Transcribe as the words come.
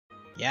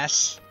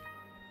Yes.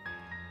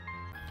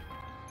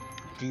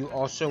 Do you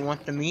also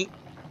want the meat?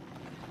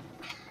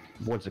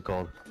 What's it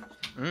called?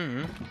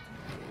 Mm-hmm.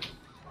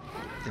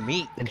 The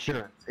meat.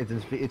 Insurance.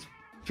 It's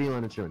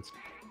feline insurance.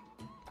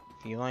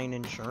 Feline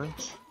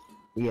insurance?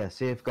 Yeah,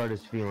 Safeguard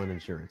is feline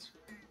insurance.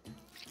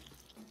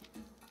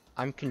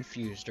 I'm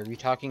confused. Are we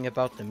talking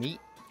about the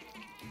meat?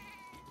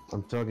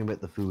 I'm talking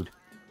about the food.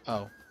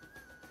 Oh.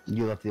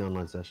 You left the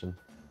online session.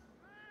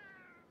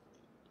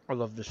 I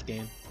love this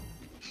game.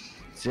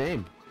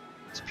 Same.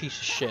 It's a piece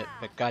of shit,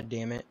 but god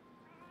damn it.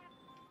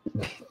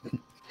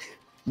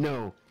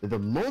 No, the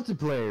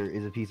multiplayer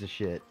is a piece of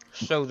shit.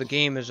 So the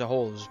game as a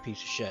whole is a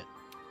piece of shit.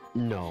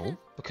 No.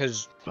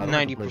 Because I don't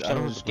have to 90% play- I don't of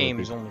have this to play game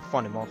with is people. only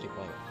fun in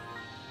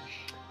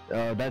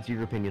multiplayer. That's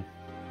your opinion.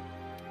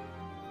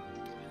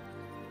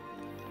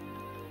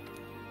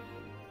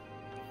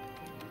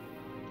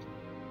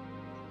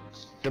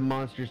 The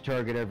monsters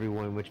target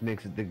everyone, which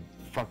makes it the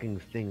fucking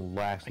thing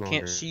last I longer.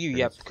 can't see you and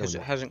yet it's because so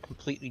it hasn't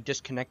completely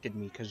disconnected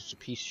me because it's a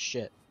piece of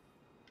shit.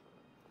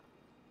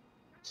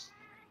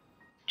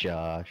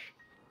 Josh.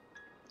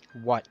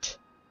 What?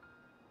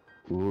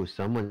 Ooh,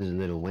 someone's a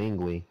little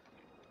wangly.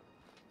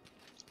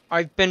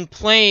 I've been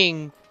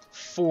playing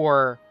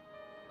for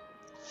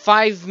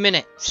 5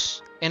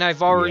 minutes and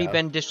I've already Yeah.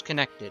 been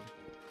disconnected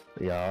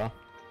Yeah.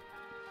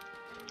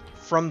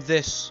 from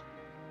this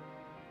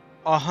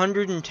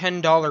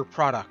 $110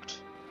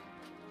 product.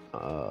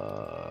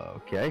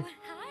 Okay. Oh,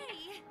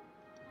 hi.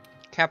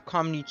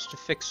 Capcom needs to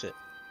fix it.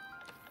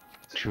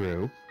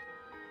 True.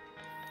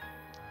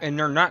 And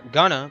they're not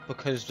gonna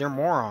because they're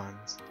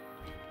morons.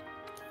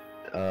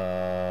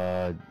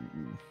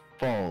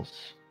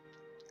 False.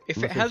 If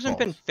I'm it gonna say hasn't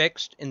been false.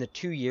 fixed in the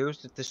 2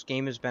 years that this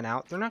game has been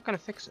out, they're not gonna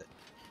fix it.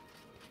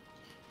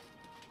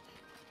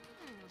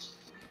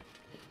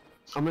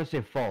 I'm gonna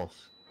say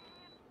false.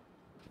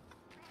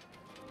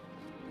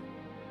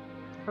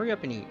 Hurry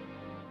up and eat.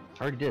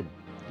 I already did.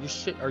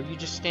 Are you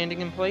just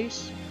standing in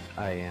place?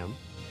 I am.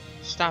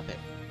 Stop it.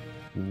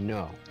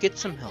 No. Get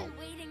some help. I've been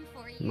waiting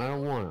for you. I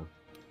don't wanna.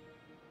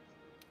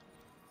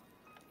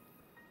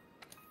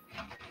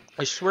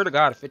 I swear to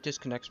God, if it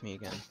disconnects me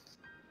again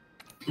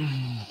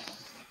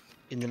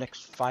in the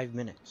next 5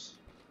 minutes.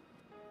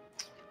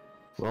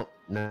 Well,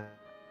 no.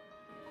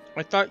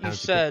 I thought you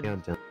said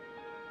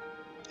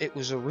it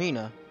was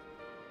arena.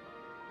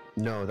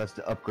 No, that's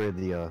to upgrade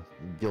the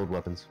guild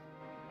weapons.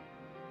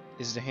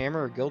 Is the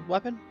hammer a guild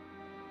weapon?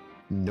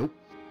 Nope.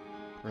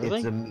 Really?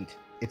 It's a meat.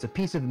 It's a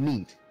piece of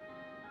meat.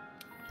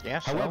 Yeah,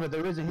 so. However,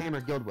 there is a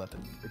hammer guild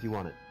weapon if you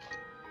want it.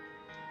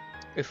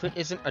 If it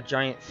isn't a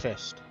giant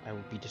fist, I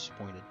will be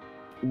disappointed.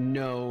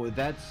 No,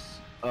 that's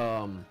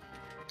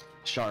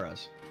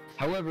Shara's.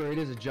 However, it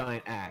is a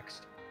giant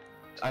axe.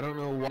 I don't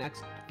know what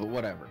next, but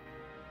whatever.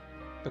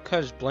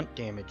 Because blunt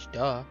damage,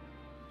 duh.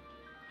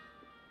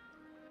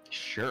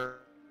 Sure.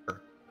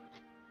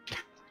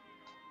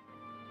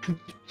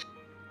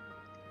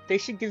 They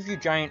should give you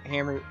giant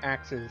hammer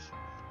axes,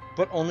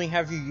 but only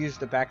have you use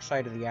the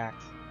backside of the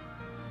axe.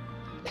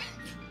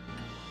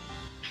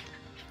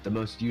 The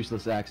most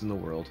useless axe in the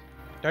world.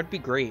 That'd be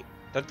great.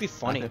 That'd be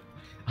funny.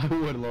 I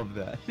would love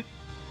that.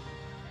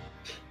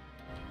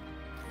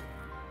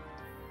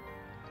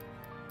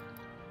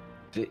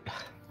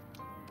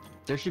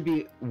 There should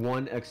be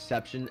one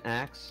exception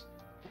axe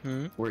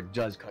where it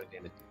does cut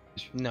damage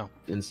No.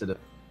 instead of.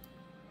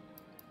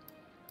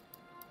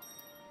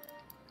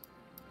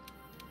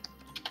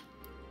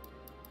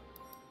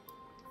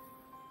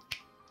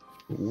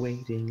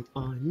 Waiting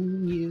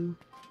on you.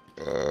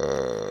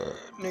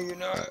 No, you're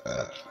not.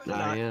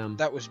 I am.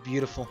 That was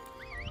beautiful.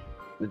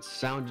 It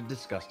sounded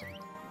disgusting.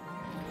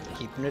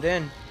 Keeping it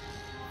in.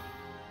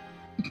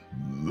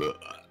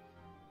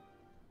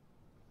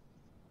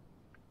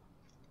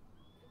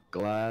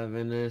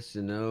 Glavinus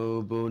and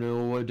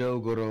Obono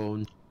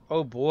Adogoron.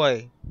 Oh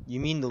boy, you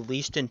mean the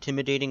least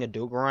intimidating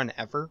Adogoron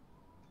ever?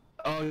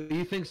 Oh,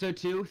 you think so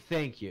too?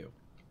 Thank you.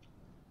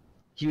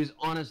 He was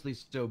honestly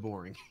so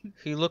boring.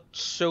 He looked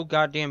so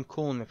goddamn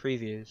cool in the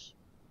previews.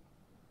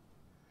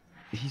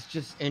 He's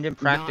just. And in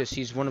practice,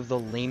 he's one of the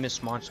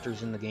lamest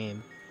monsters in the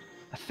game.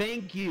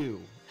 Thank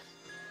you.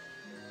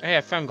 Hey,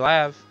 I found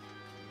Glav.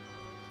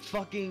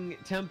 Fucking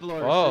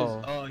Templar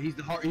Oh. says,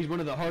 "Oh, he's one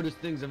of the hardest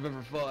things I've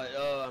ever fought."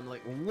 I'm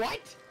like,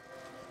 what?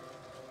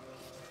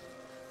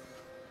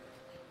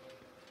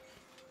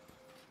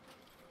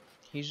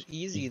 He's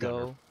easy He's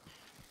gunner. though.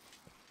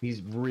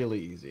 He's really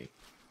easy.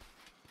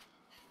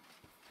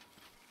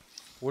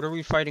 What are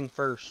we fighting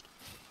first?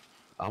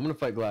 I'm gonna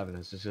fight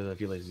Glavinus just because I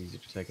feel like he's easy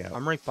to take out.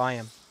 I'm right by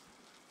him.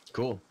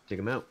 Cool. Take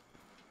him out.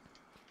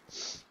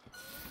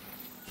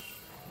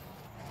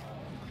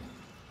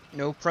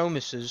 No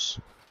promises.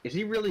 Is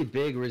he really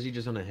big or is he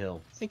just on a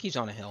hill? I think he's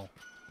on a hill.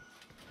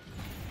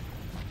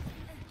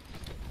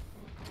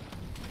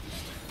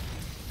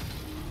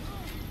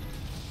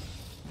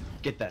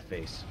 Get that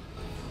face.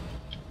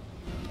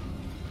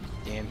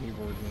 Damn, he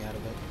roared me out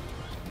of it.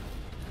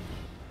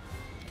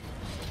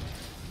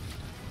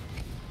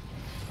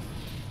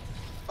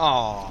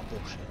 Aw,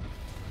 bullshit.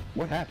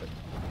 What happened?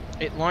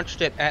 It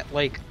launched it at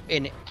like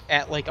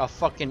a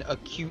fucking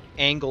acute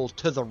angle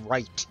to the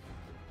right.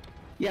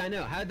 Yeah, I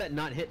know. How did that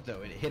not hit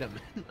though? It hit him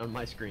on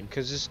my screen.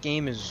 Because this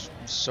game is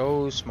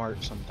so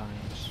smart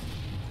sometimes.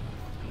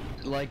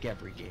 Like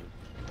every game.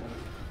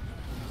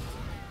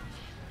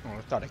 Oh,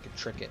 I thought I could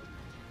trick it.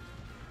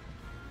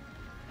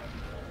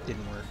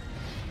 Didn't work.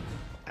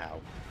 Ow.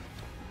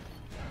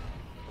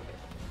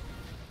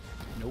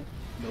 Nope,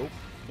 nope,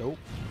 nope,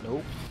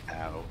 nope.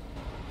 Ow.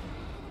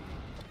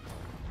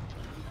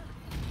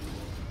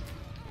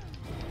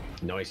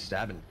 Nice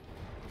stabbing.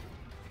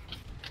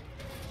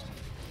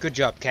 Good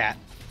job, cat.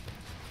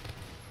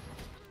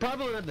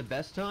 Probably not the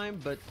best time,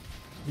 but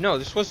No,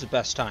 this was the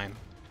best time.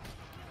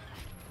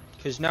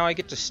 Because now I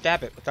get to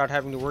stab it without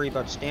having to worry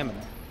about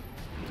stamina.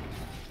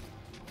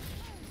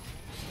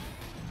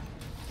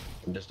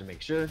 just to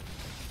make sure.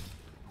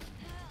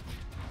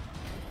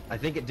 I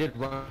think it did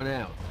run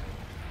out.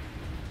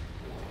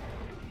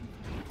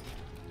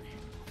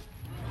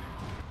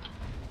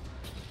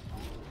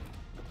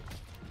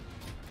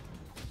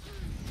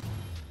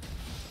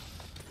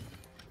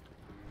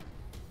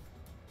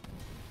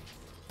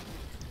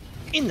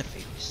 In the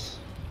face.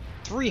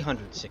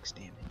 306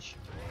 damage.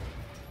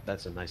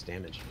 That's a nice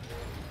damage.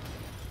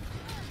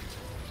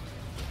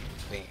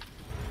 Bam.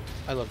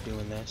 I love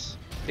doing this.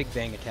 Big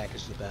Bang attack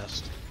is the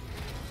best.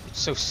 It's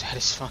so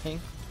satisfying.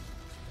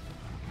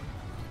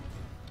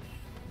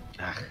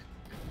 Ah.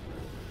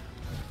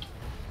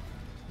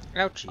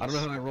 Ouchies. I don't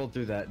know how I rolled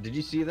through that. Did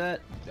you see that?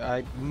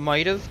 I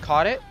might have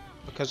caught it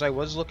because I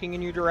was looking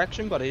in your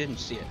direction, but I didn't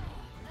see it.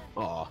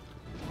 Aw.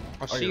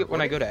 I'll see it when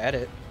I go to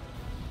edit.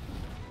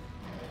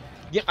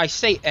 Yeah, I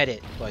say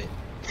edit, but...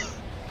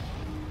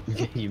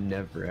 You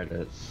never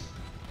edit.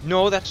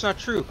 No, that's not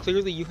true.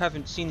 Clearly you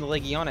haven't seen the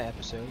Legiana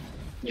episode.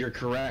 You're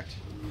correct.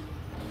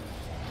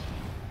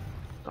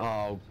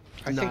 Oh,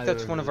 I think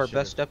that's one of our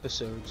best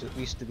episodes, at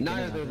least the beginning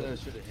Neither of of it.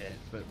 those should have hit,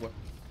 but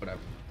whatever.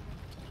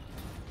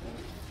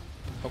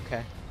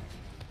 Okay.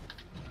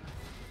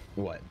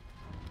 What?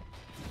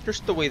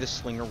 Just the way the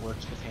slinger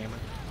works with hammer.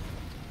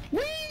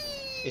 Whee!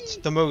 It's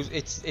the most,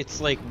 it's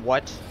like,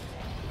 what?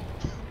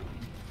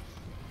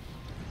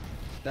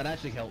 That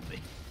actually helped me.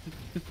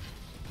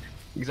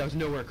 Because I was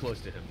nowhere close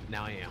to him.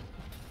 Now I am.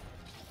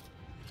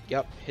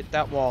 Yep, hit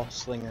that wall,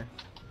 slinger.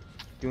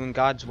 Doing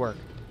God's work.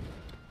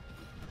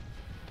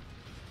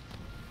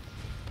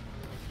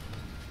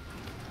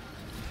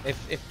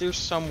 If there's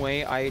some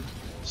way I'm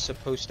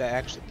supposed to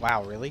actually...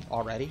 Wow, really?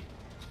 Already?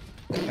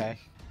 Okay.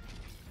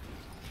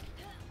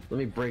 Let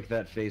me break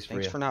that face for you.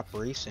 Thanks for not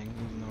bracing,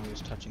 even though I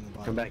was touching the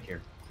bottom. Come back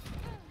here.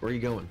 Where are you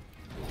going?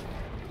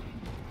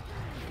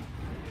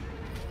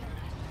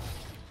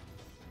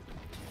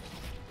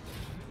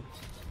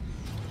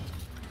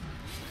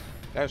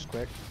 That was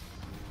quick.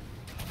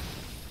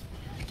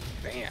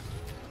 Bam.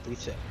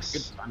 3-6.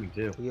 Good timing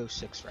too.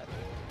 306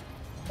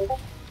 rather.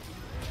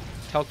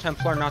 Tell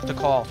Templar not to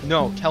call.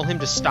 No, tell him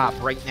to stop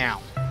right now.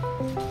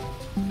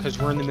 Because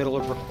we're in the middle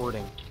of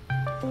recording.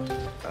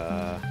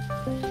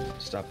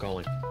 Stop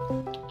calling.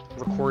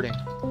 Recording.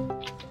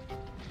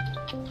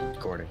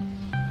 Recording.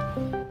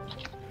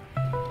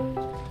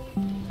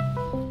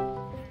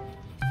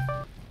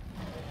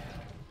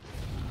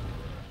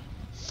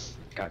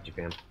 Got you,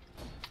 fam.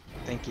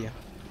 Thank you.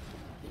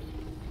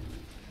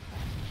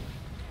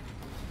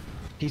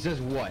 He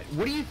says what?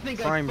 What do you think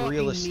Prime I fucking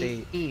real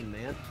estate. mean,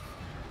 man?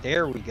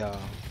 There we go.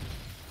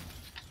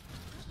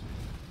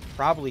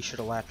 Probably should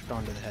have latched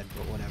onto the head,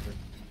 but whatever.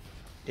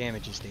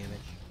 Damage is damage.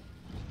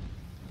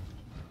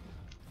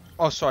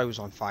 Oh, so I was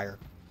on fire.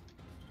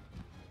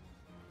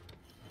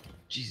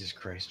 Jesus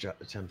Christ,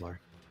 Templar.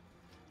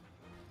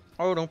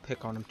 Oh, don't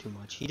pick on him too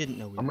much. He didn't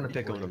know we I'm were gonna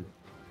pick on recording.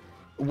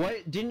 him.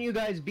 What? Didn't you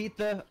guys beat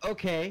the...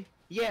 Okay.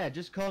 Yeah,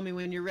 just call me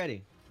when you're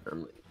ready.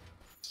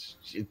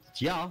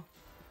 Yeah.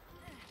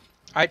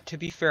 To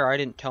be fair, I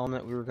didn't tell him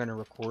that we were gonna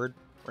record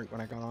right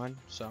when I got on,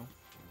 so.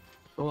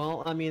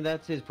 Well, I mean,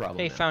 that's his problem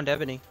Hey, now. found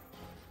Ebony.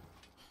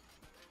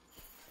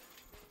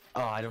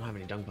 Oh, I don't have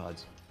any dung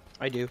pods.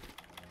 I do.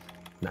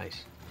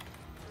 Nice.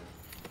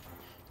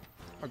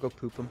 I'll go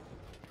poop him.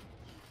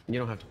 You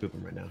don't have to poop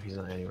him right now. He's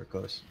not anywhere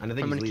close. And I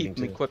think I'm he's gonna leaving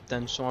keep him too. equipped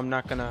then, so I'm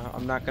not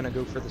gonna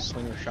go for the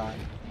slinger shot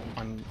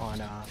on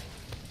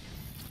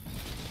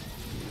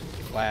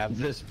lab.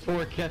 This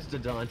poor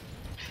Kestodon.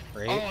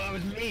 Right? Oh, that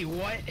was me.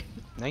 What?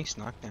 Nice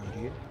knockdown,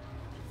 dude.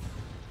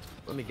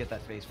 Let me get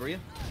that face for you.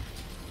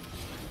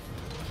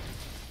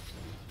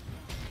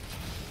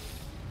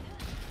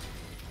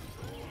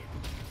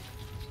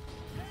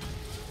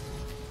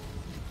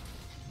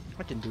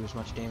 That didn't do as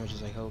much damage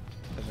as I hoped,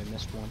 because I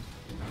missed one.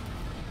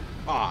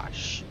 Ah,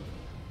 shit.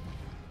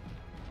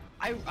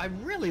 I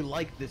really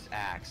like this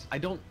axe. I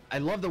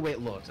love the way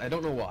it looks. I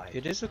don't know why.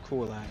 It is a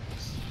cool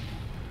axe.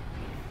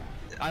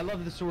 I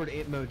love the sword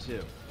mode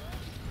too.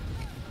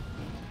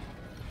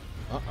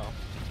 Uh-oh.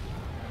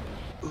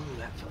 Ooh,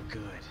 that felt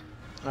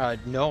good.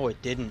 No,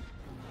 it didn't.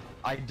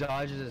 I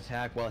dodged his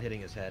attack while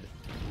hitting his head.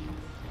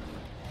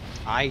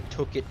 I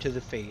took it to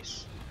the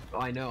face. Oh,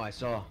 I know, I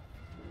saw.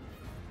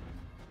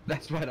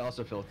 That's why it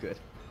also felt good.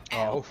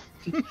 Oh.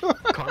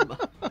 Karma.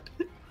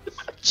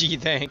 Gee,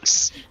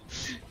 thanks.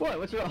 What?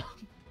 What's wrong?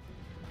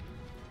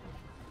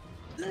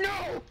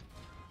 No!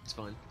 It's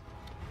fine.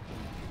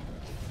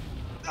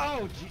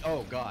 Oh, gee.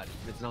 Oh, God.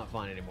 It's not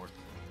fine anymore.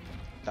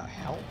 The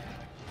hell?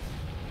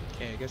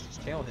 Okay, I guess his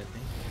tail hit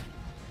me.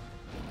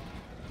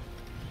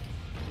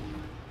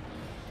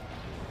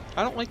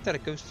 I don't like that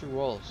it goes through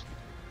walls.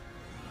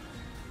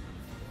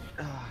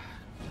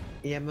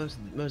 Yeah, most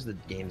of the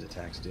game's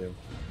attacks do.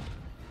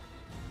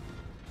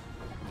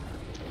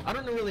 I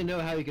don't really know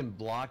how you can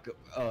block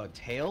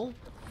tail,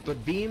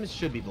 but beams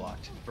should be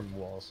blocked from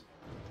walls.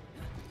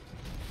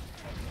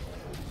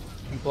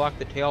 You block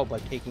the tail by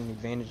taking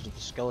advantage of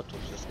the skeletal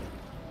system.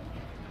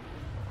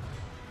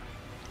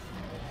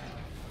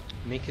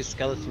 Make his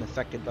skeleton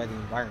affected by the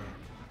environment.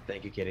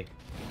 Thank you, Kitty.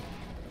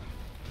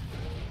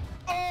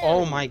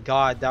 Oh my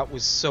god, that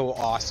was so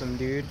awesome,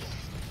 dude.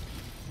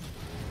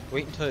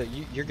 Wait until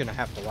you're gonna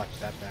have to watch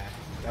that back.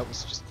 That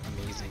was just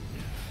amazing.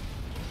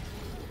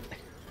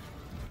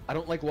 I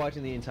don't like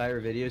watching the entire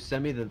video.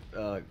 Send me the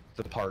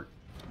part.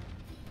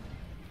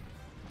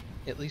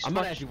 At least I'm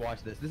gonna actually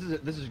watch this.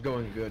 This is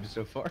going good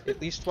so far. At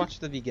least watch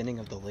the beginning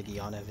of the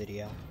Ligiana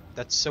video.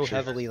 That's so Sure.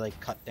 heavily like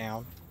cut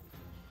down.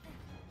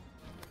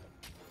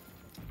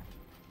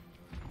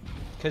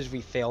 Because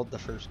we failed the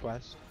first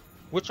quest,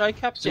 which I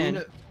kept So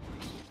in.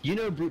 you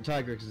know Brute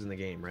Tigrix is in the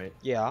game, right?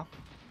 Yeah.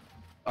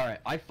 All right,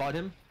 I fought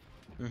him.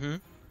 Mm-hmm.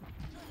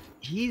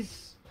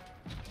 He's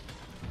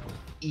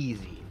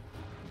easy.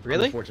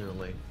 Really?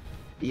 Unfortunately.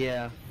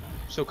 Yeah.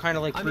 So kind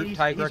of like I Brute mean, he's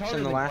Tigrix harder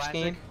in the than last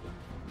Classic. game.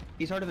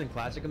 He's harder than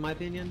Classic in my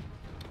opinion.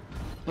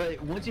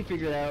 But once you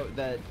figure out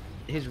that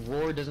his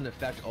roar doesn't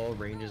affect all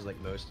ranges like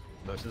most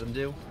of them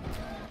do,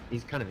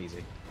 he's kind of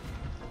easy.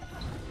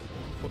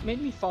 What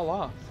made me fall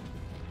off?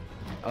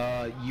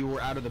 You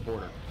were out of the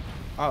border.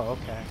 Oh,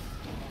 okay.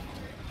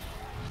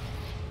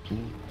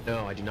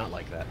 No, I do not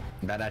like that.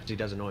 That actually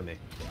does annoy me.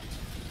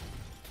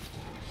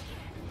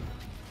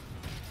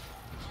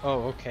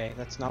 Oh, okay.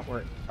 That's not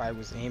where I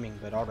was aiming,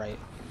 but alright.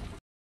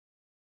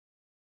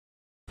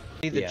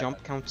 See, the Yeah.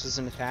 jump counts as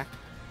an attack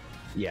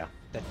Yeah.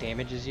 that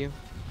damages you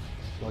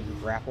while you're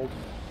grappled,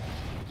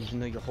 even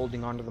though you're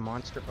holding onto the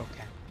monster.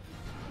 Okay.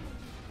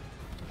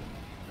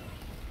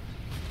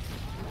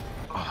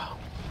 Oh,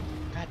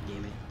 god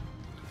damn it.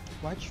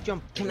 Why'd you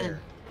jump there?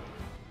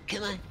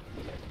 Come on.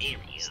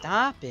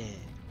 Stop it.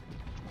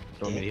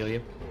 You want me to heal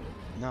you?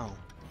 No.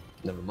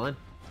 Never mind.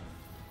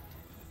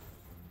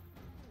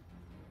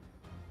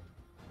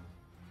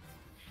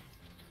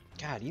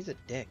 God, he's a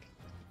dick.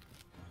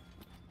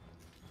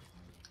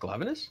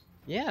 Glavinus?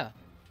 Yeah.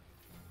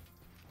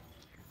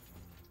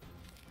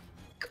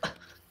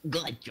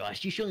 God,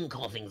 Josh, you shouldn't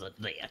call things a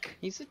dick.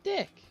 He's a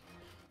dick.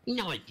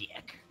 Not a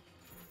dick.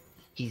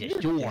 He's You're a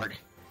a sword.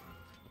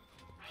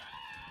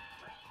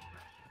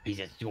 He's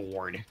a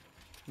sword.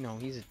 No,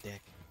 he's a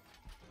dick.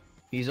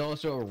 He's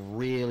also a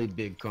really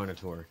big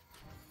Carnotaur.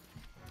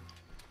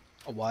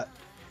 A what?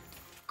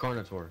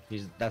 Carnotaur.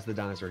 That's the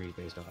dinosaur he's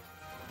based off.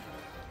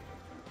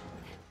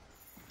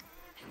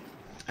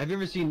 Have you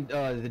ever seen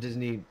the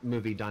Disney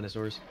movie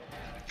Dinosaurs?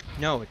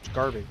 No, it's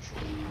garbage.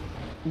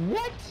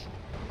 What?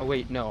 Oh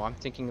wait, no, I'm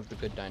thinking of The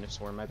Good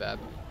Dinosaur, my bad.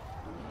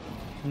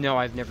 No,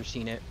 I've never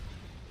seen it.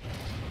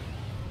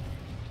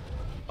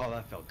 Oh,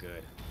 that felt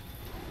good.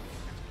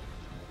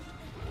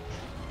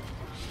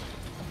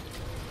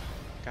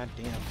 God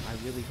damn,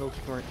 I really hope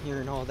you weren't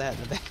hearing all that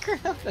in the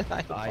background, and I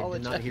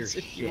apologize did not hear if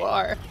shit. you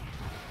are.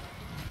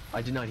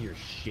 I did not hear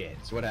shit.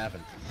 So what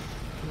happened?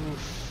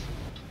 Oof.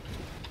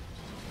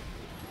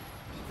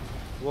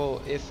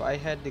 Well, if I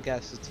had to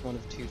guess, it's one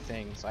of two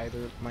things.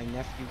 Either my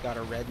nephew got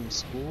a red in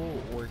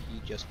school, or he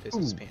just pissed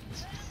his Ooh.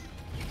 pants.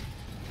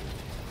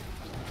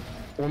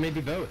 Or maybe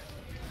both.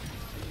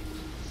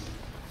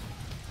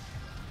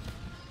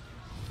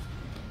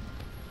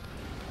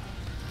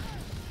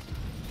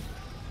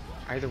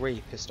 Either way,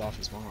 he pissed off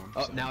his mom.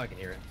 Oh, so- now I can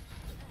hear it.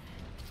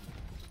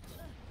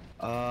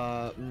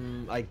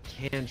 I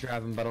can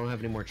trap him, but I don't have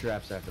any more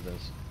traps after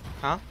this.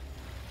 Huh?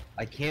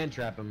 I can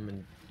trap him, and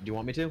do you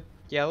want me to?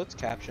 Yeah, let's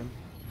catch him.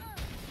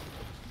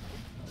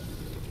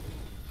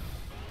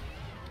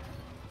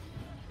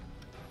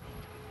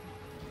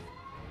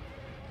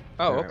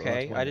 Oh, Alright, well, okay.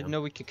 that's one I didn't now.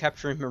 know we could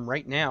capture him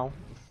right now.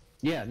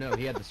 Yeah, no,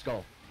 he had the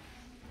skull.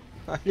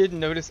 I didn't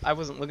notice. I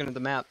wasn't looking at the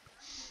map.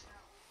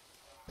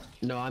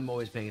 No, I'm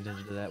always paying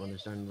attention to that when they're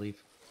starting to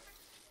leave.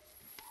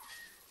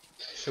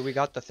 So we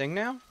got the thing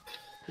now?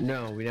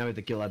 No, we now have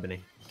to kill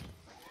Ebony.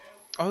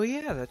 Oh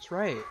yeah, that's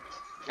right.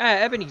 Ah,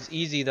 Ebony's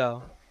easy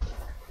though.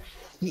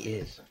 He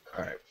is.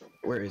 Alright,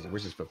 where is it?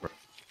 Where's his footprint?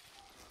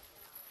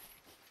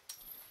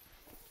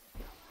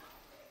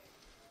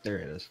 There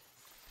it is.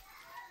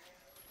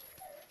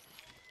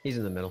 He's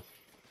in the middle.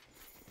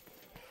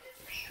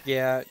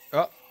 Yeah.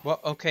 Oh, well,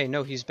 okay.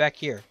 No, he's back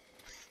here.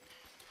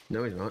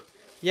 No, he's not.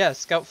 Yeah,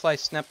 Scoutfly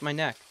snapped my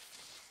neck.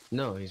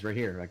 No, he's right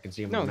here. I can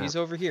see him No, on the he's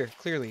map. over here.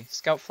 Clearly,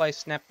 Scoutfly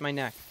snapped my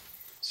neck.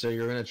 So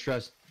you're gonna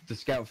trust the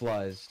scout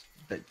flies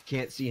that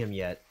can't see him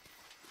yet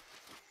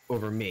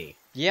over me.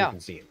 Yeah. Who can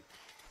see him.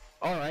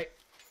 Alright.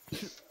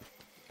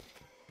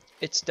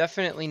 It's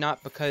definitely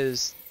not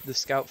because the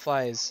scout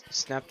flies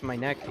snapped my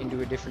neck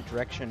into a different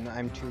direction.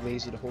 I'm too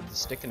lazy to hold the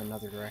stick in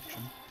another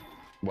direction.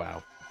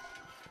 Wow.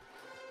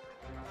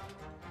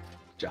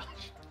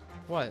 Josh,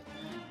 What?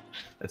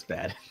 that's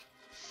bad.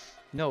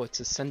 No, it's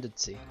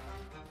ascendancy.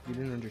 You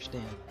didn't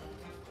understand.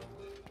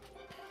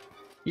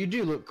 You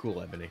do look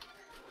cool, Ebony.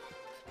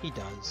 He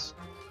does.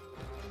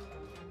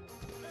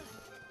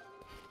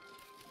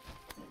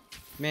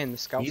 Man, the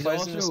scout He's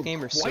flies in this also game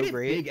are quite so a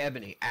great. big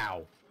Ebony.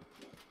 Ow.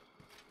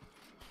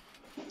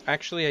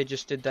 Actually, I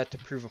just did that to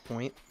prove a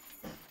point.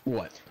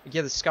 What?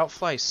 Yeah, the scout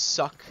flies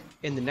suck,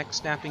 and the neck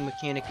snapping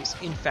mechanic is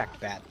in fact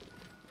bad.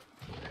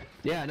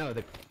 Yeah, no,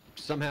 they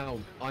somehow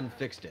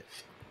unfixed it.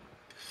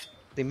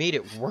 They made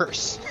it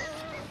worse.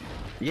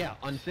 Yeah,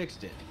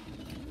 unfixed it.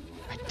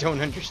 I don't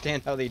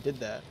understand how they did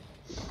that.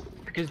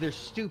 Because they're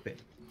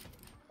stupid.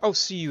 Oh,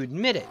 so you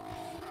admit it.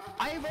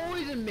 I've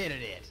always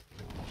admitted it.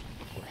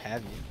 Or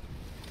have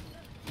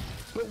you?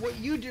 But what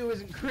you do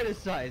isn't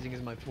criticizing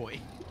is my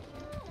point.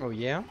 Oh,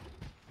 yeah?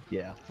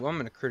 Yeah. Well, I'm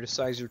gonna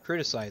criticize your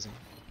criticizing.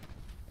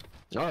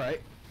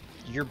 Alright.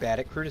 You're bad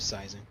at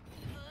criticizing.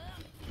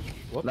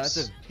 Whoops. That's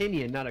an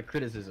opinion, not a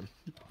criticism.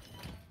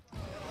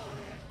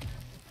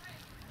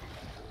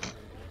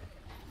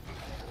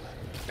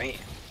 Bam.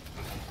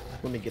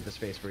 Let me get this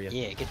face for you.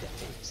 Yeah, get that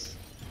face.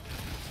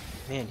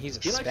 Man, he's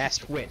a He likes to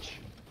spastic. twitch.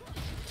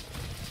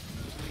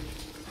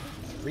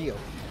 Real.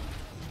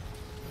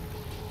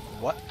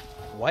 What?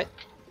 What?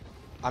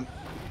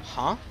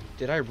 Huh?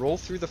 Did I roll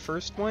through the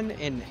first one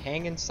and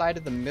hang inside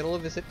of the middle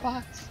of his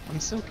hitbox? I'm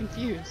so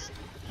confused.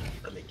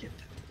 Let me get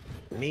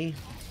that. Me?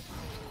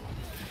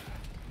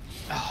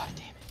 Oh,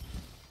 damn it.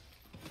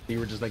 You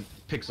were just like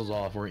pixels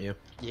off, weren't you?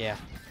 Yeah,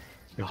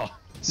 Oh.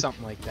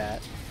 something like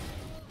that.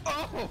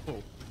 Oh!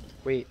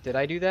 Wait, did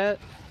I do that?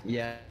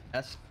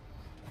 Yes.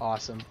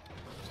 Awesome.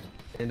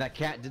 And that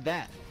cat did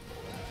that.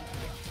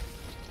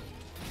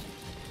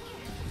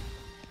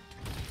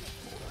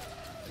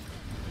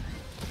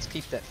 Let's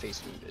keep that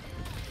face wounded.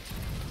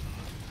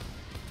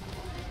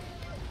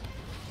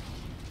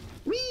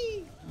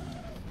 Whee!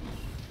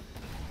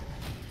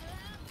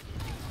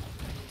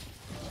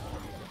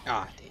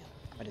 Ah, damn.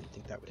 I didn't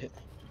think that would hit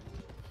me.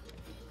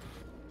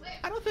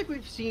 I don't think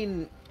we've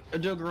seen a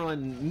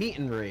Dogoron meet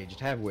enraged,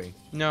 have we?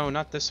 No,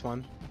 not this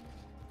one.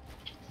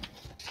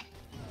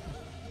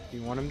 Do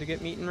you want him to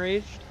get meat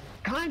enraged?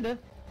 Kinda.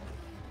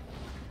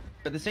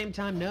 But at the same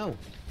time, no.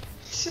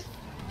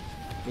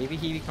 Maybe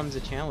he becomes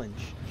a challenge.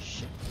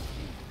 Shit.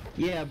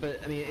 Yeah,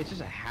 but I mean, it's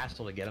just a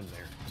hassle to get him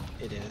there.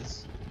 It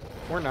is.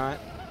 Or not.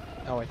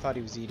 Oh, I thought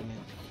he was eating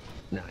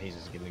it. No, he's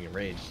just getting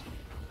enraged.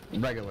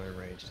 Regular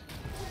enraged.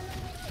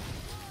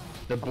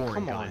 The boring Oh,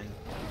 come kind.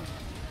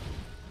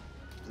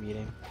 on.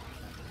 Eating.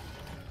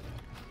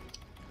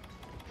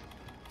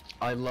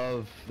 I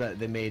love that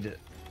they made.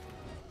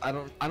 I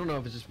don't know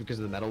if it's just because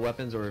of the metal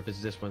weapons or if it's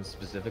this one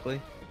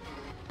specifically,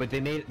 but they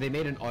made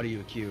an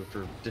audio cue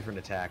for different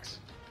attacks.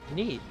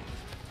 Neat.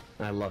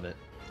 And I love it.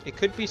 It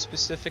could be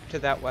specific to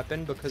that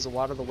weapon because a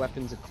lot of the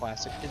weapons in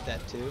Classic did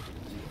that too.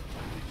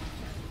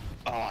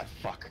 Oh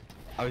fuck!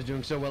 I was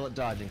doing so well at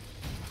dodging,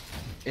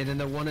 and then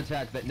the one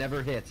attack that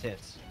never hits.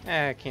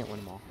 I can't win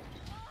them all.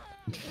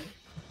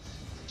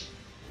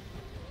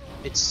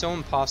 It's so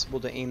impossible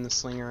to aim the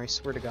slinger, I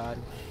swear to God.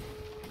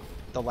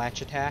 The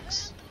latch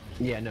attacks.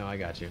 Yeah, no, I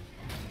got you.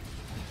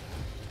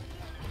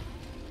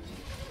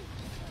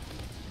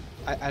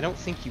 I don't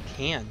think you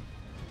can.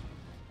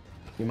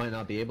 You might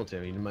not be able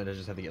to. You might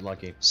just have to get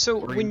lucky. So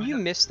Or when might you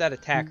not- miss that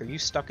attack, are you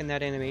stuck in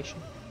that animation?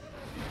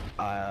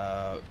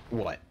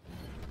 What?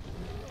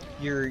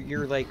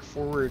 Your like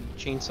forward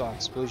chainsaw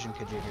explosion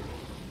configure.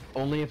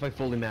 Only if I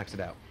fully max it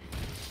out.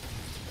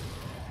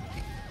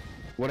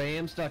 What I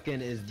am stuck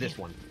in is this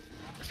one,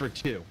 for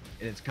 2,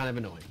 and it's kind of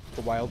annoying.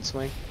 The wild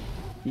swing.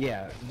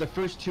 Yeah, the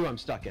first 2 I'm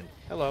stuck in.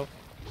 Hello.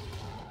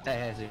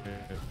 Hey, how's you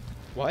doing?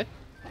 What?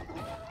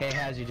 Hey,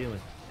 how's you doing?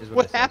 Is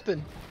What I said.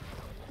 happened?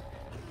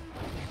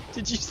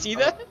 Did you see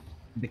that?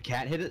 The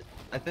cat hit it,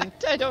 I think.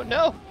 I don't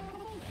know.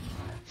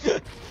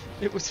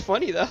 It was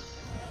funny though.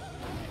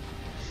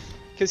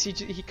 Because he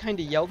kind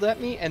of yelled at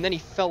me and then he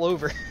fell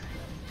over.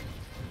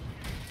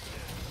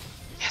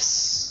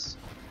 Yes!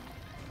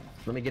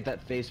 Let me get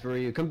that face for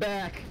you. Come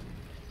back!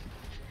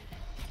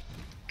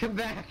 Come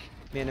back!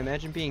 Man,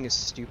 imagine being as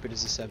stupid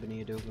as a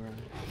Ebony Adogaron.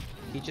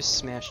 He just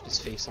smashed his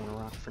face on a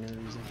rock for no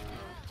reason.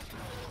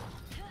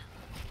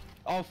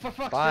 Oh, for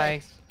fuck's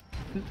Bye.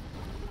 sakes!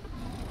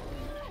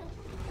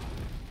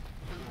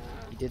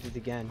 He did it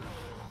again.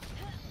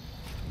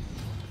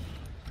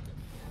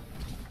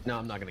 No,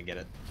 I'm not gonna get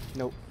it.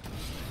 Nope.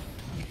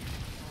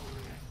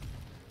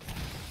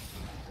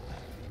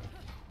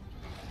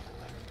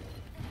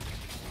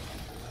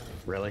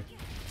 Really?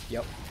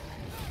 Yep.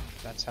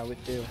 That's how it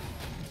do.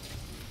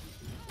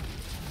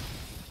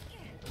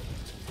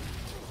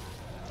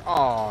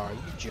 Aw, you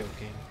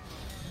joking.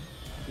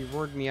 You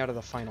roared me out of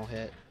the final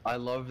hit. I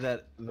love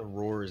that the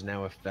roars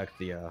now affect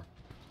the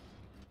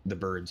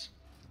birds.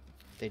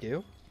 They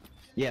do?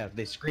 Yeah,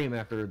 they scream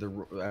after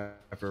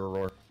after a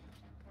roar.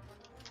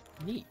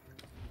 Neat.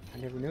 I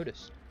never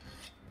noticed.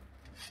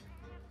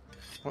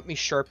 Let me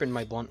sharpen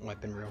my blunt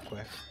weapon real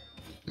quick.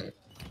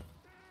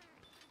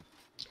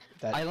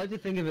 That I like to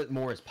think of it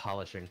more as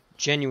polishing.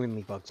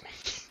 genuinely bugs me.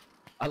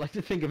 I like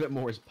to think of it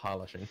more as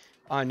polishing.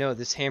 Oh no,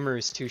 this hammer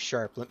is too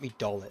sharp. Let me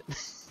dull it.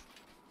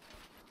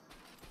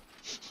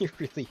 You're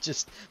really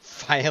just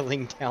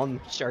filing down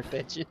the sharp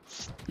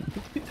edges.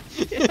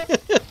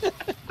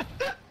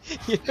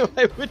 You know,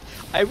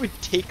 I would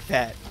take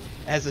that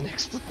as an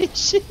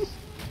explanation.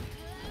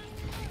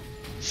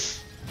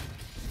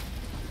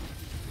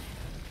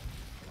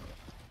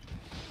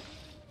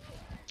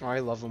 Oh, I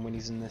love him when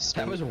he's in this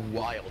state. That was a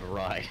wild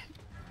ride.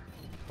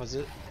 Was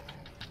it?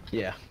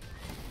 Yeah.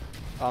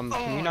 Can you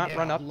Oh, not yeah,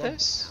 run up love-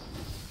 this?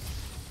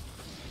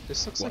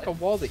 This looks like What? a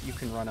wall that you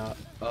can run up.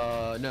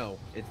 No.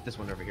 It's this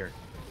one over here.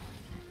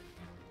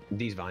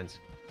 These vines.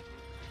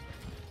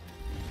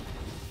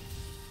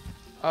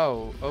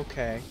 Oh,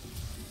 okay.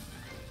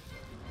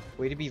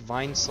 Way to be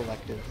vine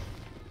selective.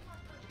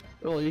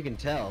 Well, you can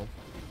tell.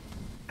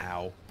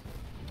 Ow.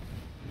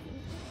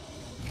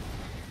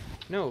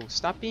 No,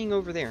 stop being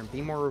over there and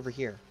be more over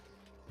here.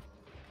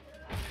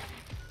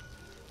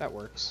 That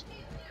works.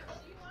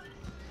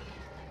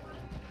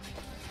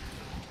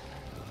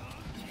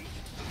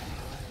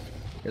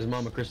 Is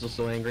Mama Crystal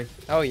still angry?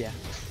 Oh yeah.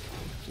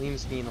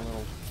 Liam's being a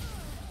little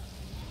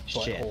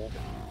Shit. butthole.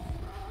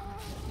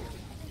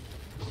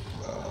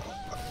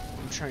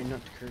 I'm trying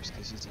not to curse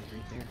because he's like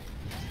right there.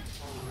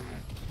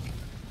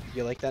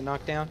 You like that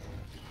knockdown?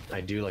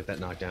 I do like that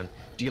knockdown.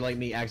 Do you like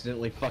me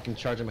accidentally fucking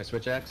charging my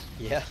switch axe?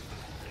 Yeah,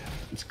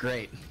 It's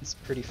great. it's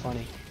pretty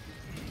funny.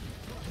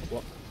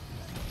 What?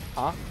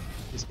 Huh?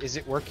 Is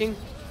it working?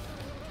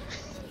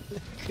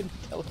 I couldn't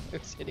tell if I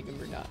was hitting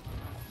him or not.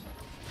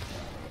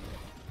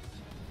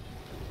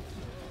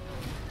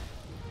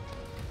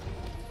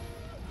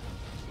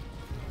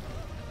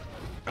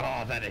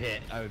 Oh, that a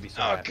hit. I would be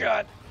so Oh happy.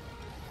 god!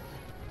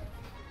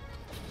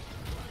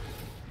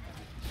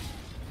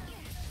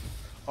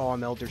 Oh,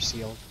 I'm Elder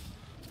Sealed.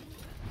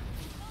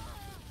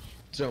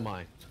 So am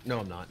I. No,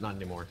 I'm not. Not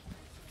anymore.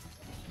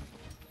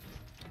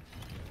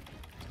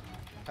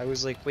 I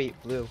was like, wait,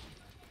 blue.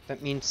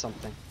 That means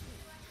something.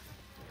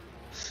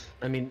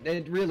 I mean,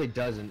 it really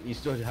doesn't. You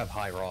still have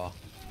high raw.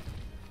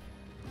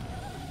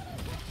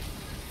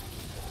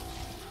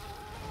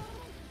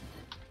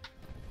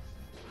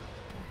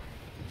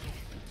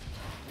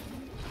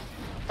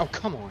 Oh,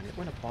 come on, it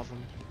went above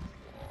him.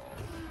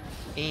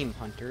 Aim,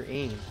 Hunter,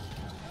 aim.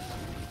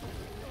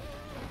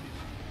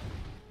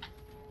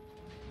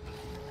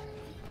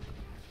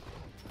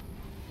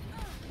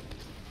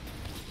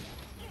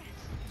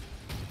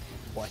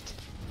 What?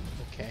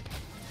 Okay.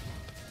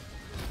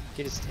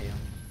 Get his tail.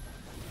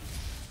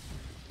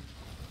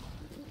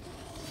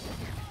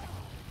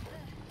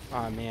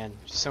 Aw, man,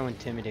 so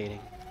intimidating.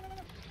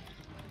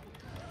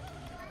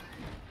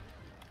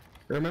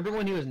 Remember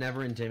when he was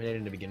never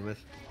intimidating to begin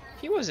with?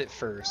 He was at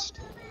first.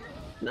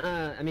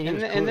 Nah, I mean, he And,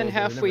 was and cool, then but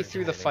halfway never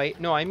through the intimidating.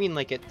 fight, no, I mean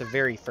like at the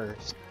very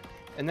first.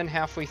 And then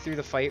halfway through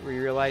the fight where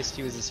you realized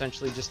he was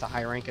essentially just a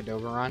high rank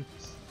Adoberon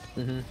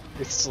Mhm.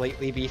 with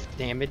slightly beefed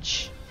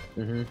damage.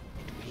 Mhm.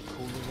 Way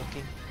cooler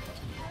looking.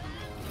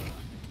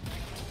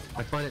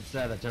 I find it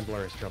sad that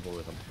Templar has trouble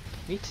with him.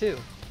 Me too.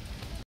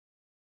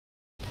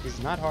 He's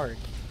not hard.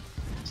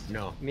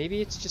 No.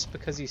 Maybe it's just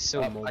because he's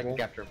so I can mobile.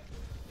 capture him.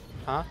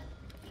 Huh?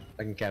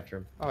 I can capture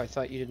him. Oh, I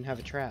thought you didn't have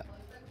a trap.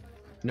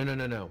 No, no,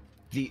 no, no.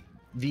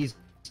 These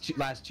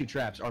last two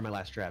traps are my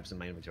last traps in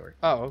my inventory.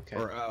 Oh, okay.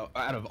 Or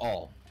out of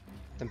all.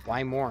 Then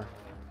buy more.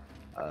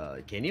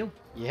 Can you?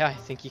 Yeah, I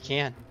think you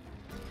can.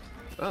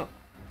 Oh.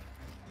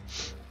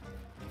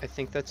 I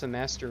think that's a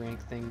master rank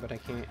thing, but I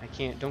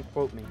can't, don't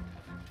quote me.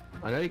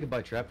 I know you can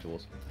buy trap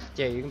tools.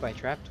 Yeah, you can buy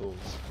trap tools.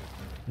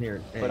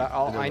 Here. But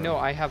hey, I know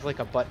I have like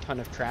a butt ton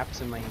of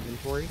traps in my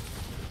inventory,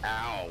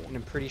 Ow. and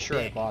I'm pretty sure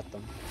I Yeah. bought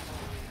them.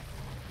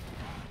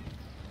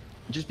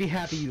 Just be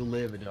happy you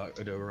live,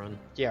 Adoberon.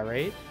 Yeah,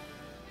 right?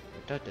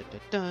 Da, da, da,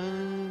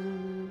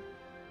 da.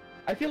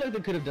 I feel like they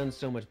could have done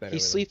so much better. He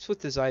with him. sleeps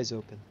with his eyes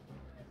open.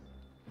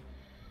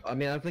 I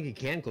mean, I don't think he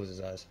can close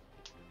his eyes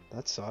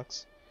That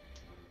sucks.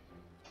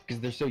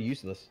 because they're so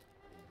useless.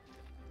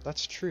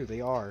 That's true, they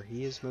are.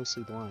 He is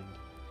mostly blind.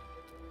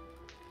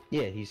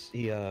 Yeah, he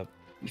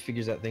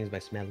figures out things by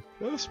smell.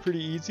 That was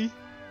pretty easy.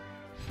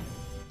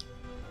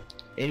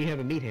 And you have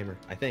a meat hammer,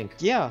 I think.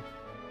 Yeah.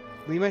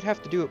 We might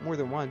have to do it more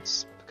than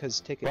once, because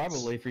tickets...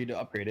 Probably for you to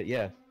upgrade it,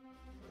 yeah.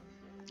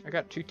 I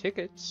got 2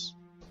 tickets.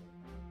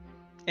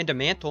 And a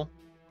mantle.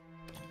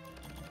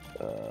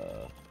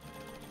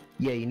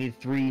 Yeah, you need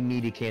 3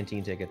 meaty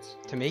canteen tickets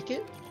To make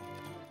it?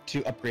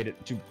 to upgrade it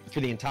for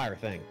the entire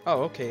thing.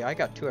 Oh, okay, I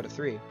got 2 out of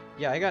 3.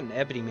 Yeah, I got an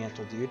ebony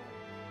mantle, dude.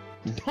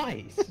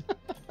 Nice.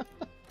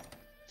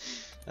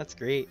 That's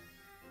great.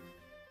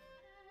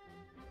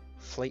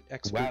 Flight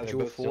Expo Wow, they're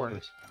Jewel both 4.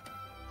 silvers.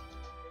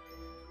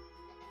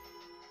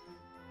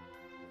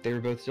 They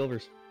were both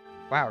silvers.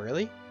 Wow,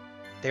 really?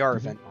 They are Mhm.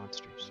 event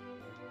monsters.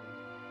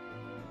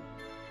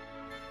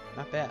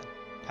 Not bad.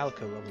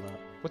 Palico leveled up.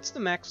 What's the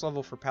max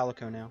level for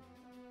Palico now?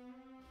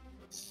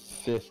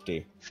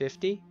 50.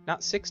 50?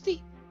 Not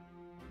 60?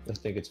 I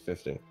think it's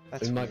 50.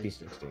 That's it might weird. be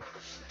 60.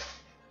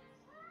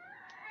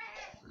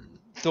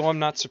 Though I'm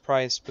not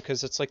surprised,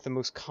 because it's like the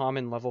most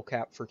common level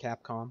cap for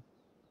Capcom.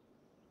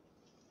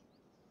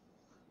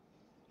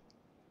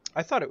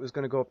 I thought it was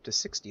going to go up to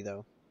 60,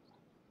 though.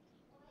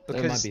 It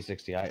might Because, be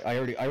 60. I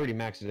already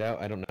maxed it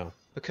out. I don't know.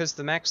 because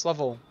the max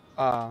level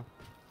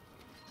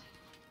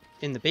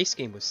in the base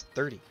game was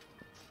 30.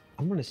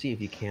 I'm gonna see if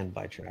you can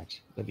buy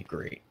tracks. That'd be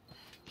great.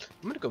 I'm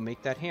going to go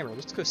make that hammer.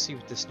 Let's go see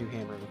what this new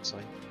hammer looks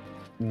like.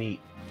 Neat.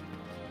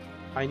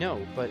 I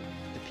know, but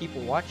the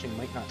people watching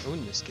might not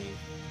own this game.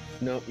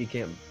 No, you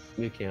can't.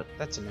 You can't.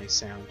 That's a nice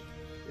sound,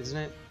 isn't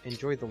it?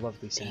 Enjoy the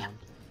lovely sound.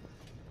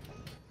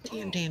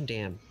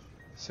 Damn.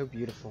 So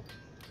beautiful.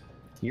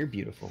 You're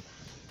beautiful.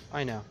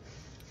 I know.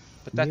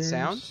 But that You're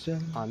sound? so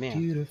Aw, man,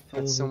 beautiful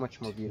that's so much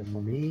more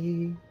beautiful. to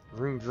me.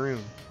 Vroom vroom.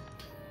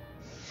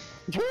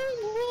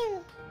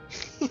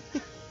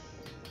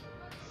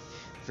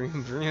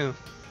 Vroom vroom.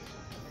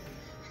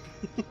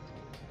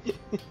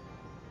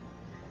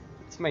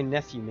 It's my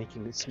nephew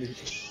making this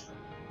smoothie.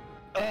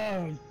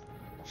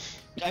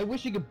 I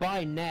wish you could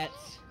buy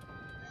nets.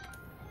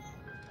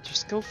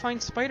 Just go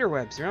find spider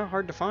webs. They're not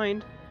hard to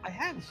find. I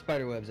have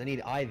spider webs. I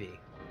need ivy.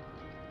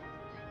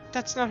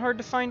 That's not hard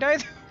to find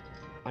either.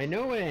 I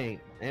know it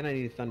ain't. And I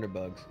need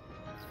thunderbugs.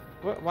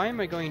 Why am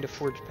I going to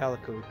forge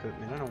palico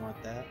equipment? I don't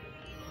want that.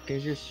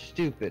 Because you're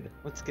stupid.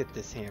 Let's get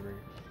this hammer.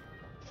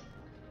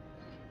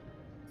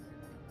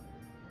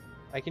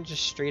 I can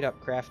just straight up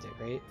craft it,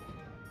 right?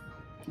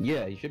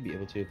 Yeah, you should be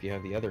able to if you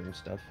have the other and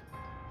stuff.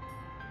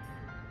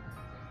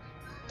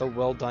 The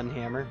well done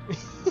hammer.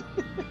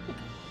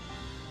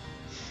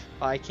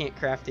 I can't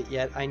craft it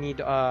yet. I need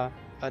an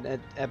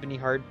ebony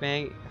hard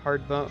fang. You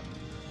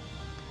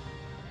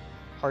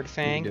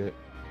can do it.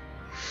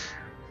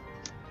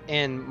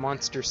 And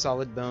monster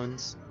solid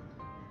bones.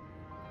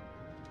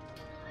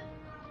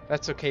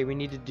 That's okay, we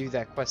need to do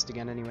that quest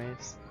again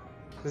anyways.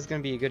 This is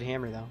gonna be a good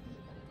hammer though.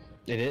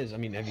 It is. I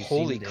mean, have you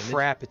Holy seen the damage?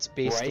 crap, its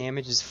base Right?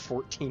 damage is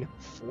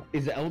 1404.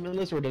 Is it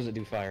elementless or does it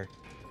do fire?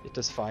 It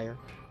does fire.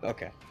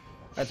 Okay.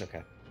 That's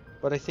okay.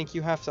 But I think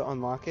you have to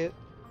unlock it.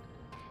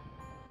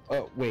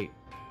 Oh, wait.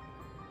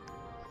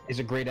 Is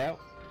it grayed out?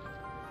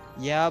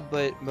 Yeah,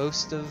 but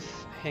most of...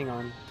 Hang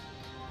on.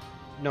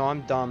 No,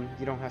 I'm dumb.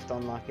 You don't have to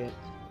unlock it.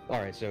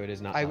 Alright, so it is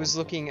not. I was elemental.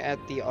 looking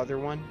at the other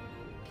one.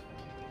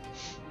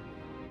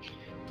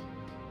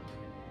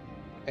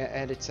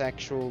 At its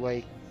actual,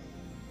 like,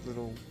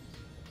 little...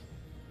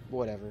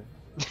 Whatever.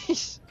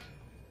 Let's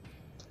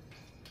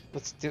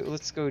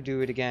go do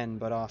it again,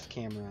 but off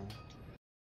camera.